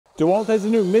DEWALT has a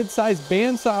new mid-sized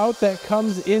bandsaw out that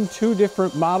comes in 2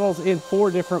 different models and 4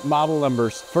 different model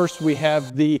numbers. First, we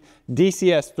have the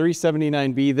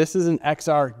DCS379B. This is an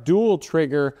XR dual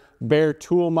trigger bare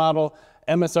tool model,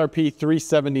 MSRP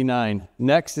 $379.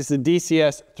 Next is the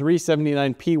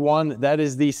DCS379 P1. That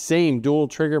is the same dual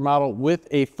trigger model with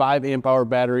a 5 amp hour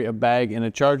battery, a bag, and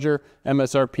a charger,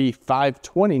 MSRP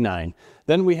 $529.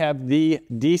 Then we have the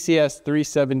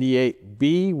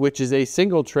DCS378B, which is a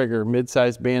single trigger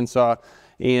mid-sized bandsaw,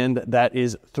 and that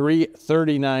is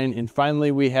 $339. And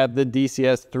finally, we have the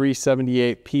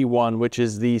DCS378 P1, which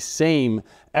is the same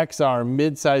XR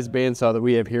mid-sized bandsaw that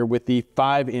we have here with the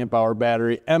 5 amp hour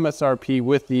battery, MSRP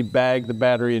with the bag, the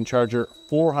battery, and charger,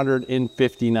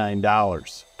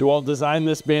 $459. DEWALT designed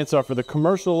this bandsaw for the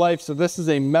commercial life, so this is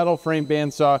a metal frame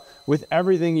bandsaw with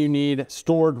everything you need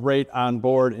stored right on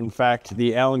board. In fact,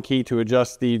 the Allen key to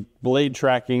adjust the blade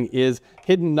tracking is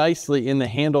hidden nicely in the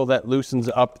handle that loosens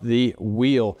up the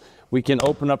wheel. We can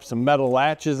open up some metal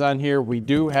latches on here. We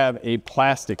do have a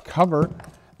plastic cover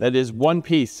that is one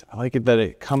piece. I like it that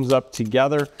it comes up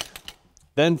together.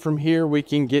 Then from here, we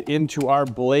can get into our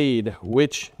blade,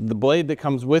 which the blade that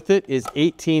comes with it is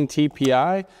 18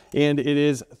 TPI, and it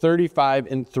is 35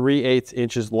 3/8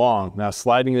 inches long. Now,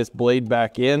 sliding this blade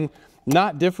back in,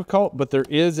 not difficult, but there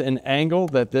is an angle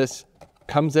that this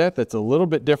comes at that's a little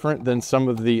bit different than some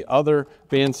of the other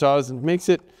bandsaws, and makes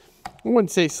it, I wouldn't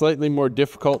say slightly more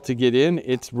difficult to get in.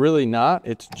 It's really not.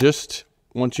 It's just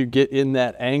once you get in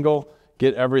that angle,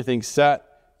 get everything set,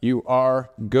 you are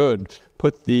good.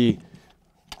 Put the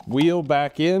wheel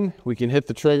back in, we can hit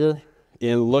the trigger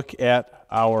and look at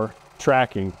our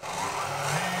tracking.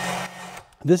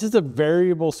 This is a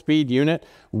variable speed unit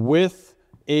with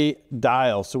a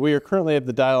dial. So we are currently at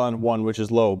the dial on 1, which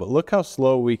is low, but look how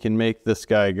slow we can make this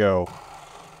guy go.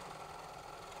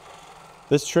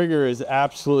 This trigger is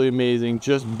absolutely amazing,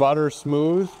 just butter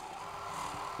smooth.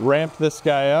 Ramp this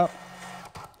guy up.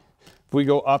 If we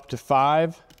go up to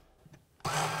 5,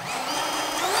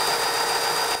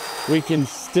 we can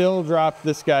still drop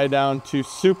this guy down to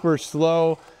super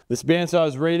slow. This bandsaw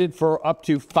is rated for up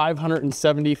to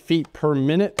 570 feet per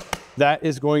minute. That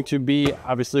is going to be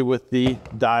obviously with the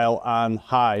dial on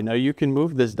high. Now you can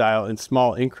move this dial in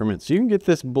small increments. You can get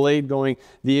this blade going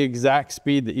the exact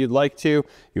speed that you'd like to.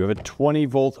 You have a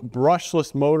 20-volt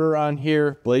brushless motor on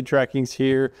here. Blade tracking's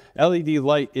here. LED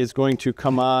light is going to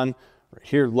come on. Right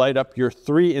here, light up your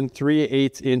 3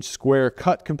 3/8 inch square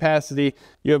cut capacity.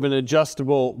 You have an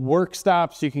adjustable work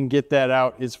stop, so you can get that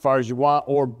out as far as you want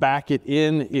or back it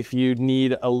in if you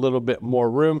need a little bit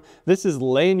more room. This is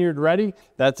lanyard ready.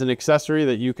 That's an accessory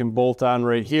that you can bolt on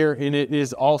right here, and it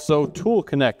is also tool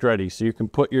connect ready, so you can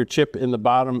put your chip in the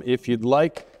bottom if you'd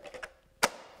like.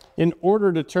 In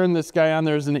order to turn this guy on,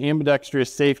 there's an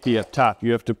ambidextrous safety up top.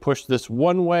 You have to push this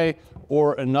one way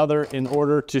or another in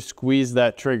order to squeeze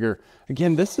that trigger.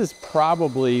 Again, this is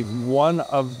probably one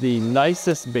of the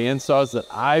nicest bandsaws that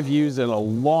I've used in a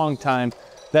long time.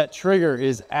 That trigger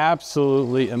is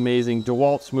absolutely amazing.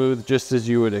 DEWALT smooth, just as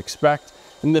you would expect.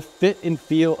 And the fit and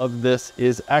feel of this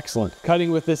is excellent.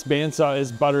 Cutting with this bandsaw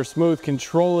is butter smooth.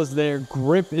 Control is there,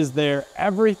 grip is there.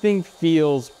 Everything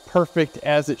feels perfect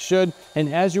as it should,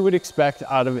 and as you would expect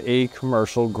out of a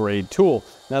commercial grade tool.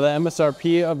 Now the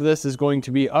MSRP of this is going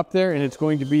to be up there, and it's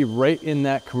going to be right in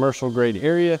that commercial grade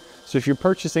area. So if you're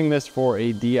purchasing this for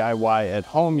a DIY at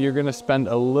home, you're gonna spend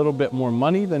a little bit more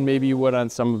money than maybe you would on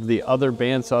some of the other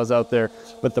bandsaws out there,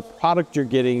 but the product you're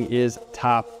getting is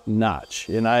top notch.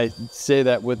 And I say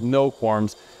that with no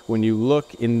qualms. When you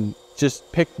look and just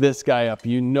pick this guy up,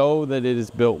 you know that it is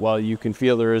built well. You can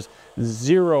feel there is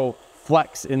zero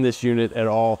flex in this unit at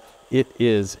all. It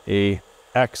is a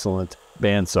excellent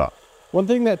bandsaw. One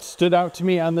thing that stood out to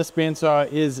me on this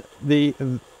bandsaw is the,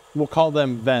 we'll call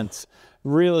them vents.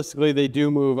 Realistically, they do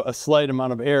move a slight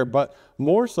amount of air, but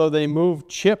more so they move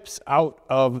chips out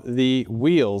of the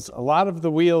wheels. A lot of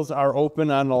the wheels are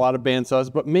open on a lot of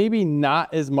bandsaws, but maybe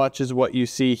not as much as what you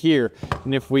see here.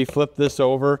 And if we flip this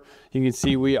over, you can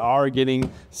see we are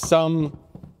getting some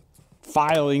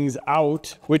filings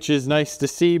out, which is nice to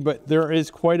see, but there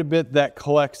is quite a bit that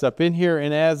collects up in here,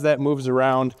 and as that moves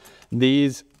around,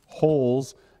 these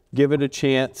holes give it a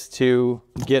chance to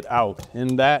get out,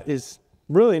 and that is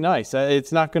really nice.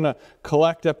 It's not going to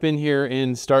collect up in here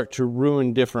and start to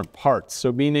ruin different parts.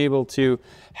 So being able to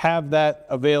have that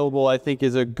available, I think,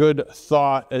 is a good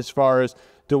thought as far as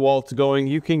DEWALT's going.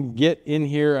 You can get in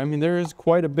here, I mean, there is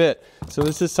quite a bit. So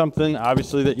this is something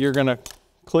obviously that you're going to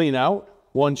clean out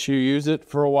once you use it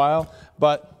for a while,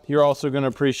 but you're also going to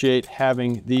appreciate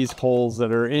having these holes that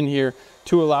are in here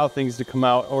to allow things to come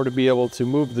out or to be able to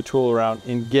move the tool around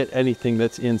and get anything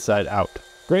that's inside out.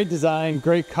 Great design,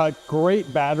 great cut,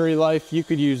 great battery life. You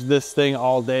could use this thing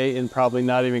all day and probably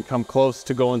not even come close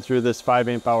to going through this 5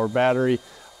 amp hour battery.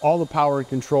 All the power and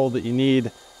control that you need.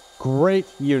 Great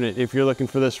unit. If you're looking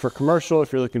for this for commercial,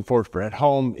 if you're looking for it for at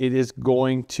home, it is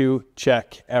going to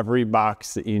check every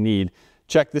box that you need.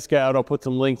 Check this guy out. I'll put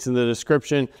some links in the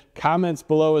description. Comments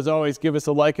below as always. Give us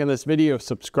a like on this video.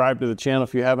 Subscribe to the channel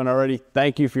if you haven't already.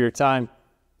 Thank you for your time.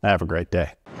 Have a great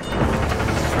day.